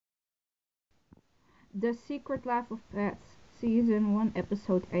The Secret Life of Pets, Season 1,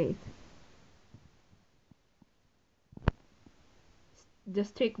 Episode 8. The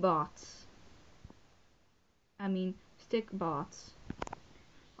Stikbots. Stikbots.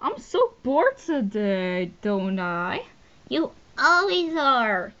 I'm so bored today, don't I? You always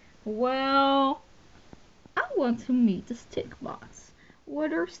are. Well, I want to meet the Stikbots.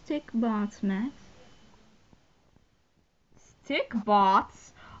 What are Stikbots, Max?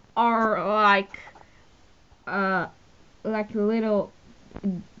 Stikbots are like little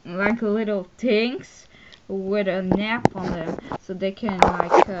things with a nap on them, so they can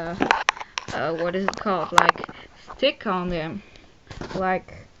what is it called? Like stick on them,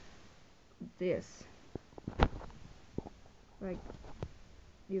 like this. Like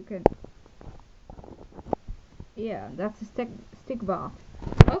you can, yeah, that's a stickbot.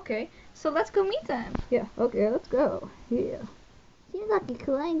 Okay, so let's go meet them. Yeah, okay, let's go. Yeah, seems like a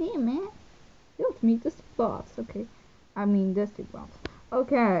cool idea, man. Let's meet the stickbots. Okay, the stickbots.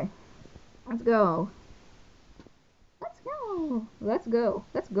 Okay, let's go. Let's go. Let's go.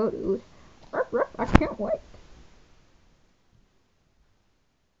 Let's go, dude. Ruff, ruff, I can't wait.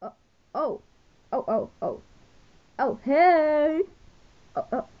 Oh, oh, oh, oh, oh, oh, hey. Oh,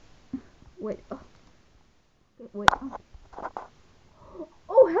 oh, wait. Oh, wait.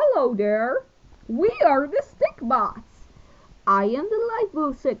 Oh, hello there. We are the Stickbots. I am the light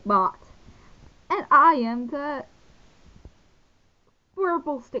blue Stickbot, and I am the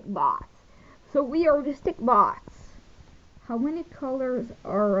purple Stickbot. So we are the Stickbots. How many colors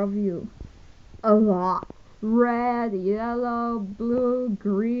are of you? A lot. Red, yellow, blue,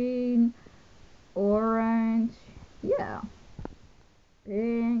 green, orange. Yeah.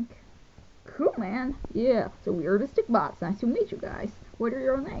 Pink. Cool, man. Yeah. So we are the Stickbots. Nice to meet you guys. What are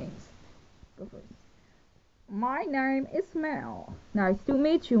your names? Go first. My name is Mel. Nice to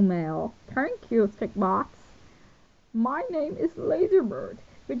meet you, Mel. Thank you, Stickbots. My name is Laserbird,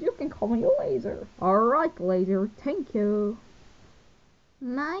 but you can call me Laser. Alright, Laser. Thank you.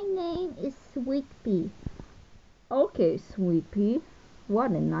 My name is Sweet Pea. Okay, Sweet Pea.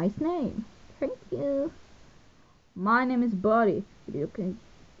 What a nice name. Thank you. My name is Buddy. You can...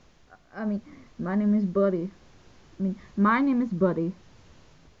 my name is Buddy. My name is Buddy.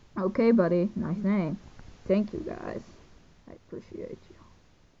 Okay, Buddy. Nice name. Thank you, guys. I appreciate you.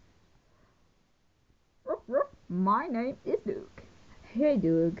 Ruff, ruff. My name is Duke. Hey,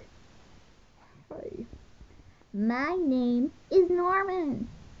 Duke. Hi. My name is Norman.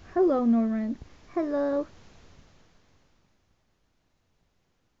 Hello, Norman. Hello.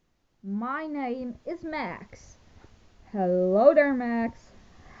 My name is Max. Hello there, Max.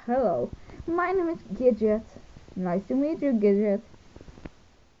 Hello. My name is Gidget. Nice to meet you, Gidget.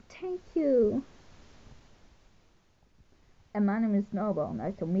 Thank you. And my name is Snowball.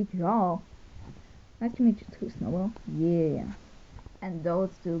 Nice to meet you all. Nice to meet you too, Snowball. Yeah. And those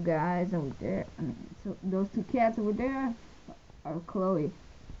two guys over there, so those two cats over there are Chloe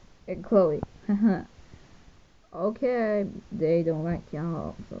and Chloe. Okay, they don't like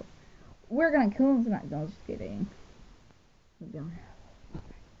y'all, so we're gonna kill them tonight. No, just kidding.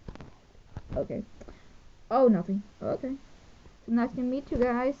 Okay. Oh, nothing. Okay. So nice to meet you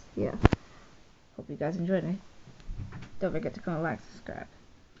guys. Yeah. Hope you guys enjoyed it. Don't forget to comment, like, subscribe.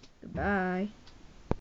 Goodbye.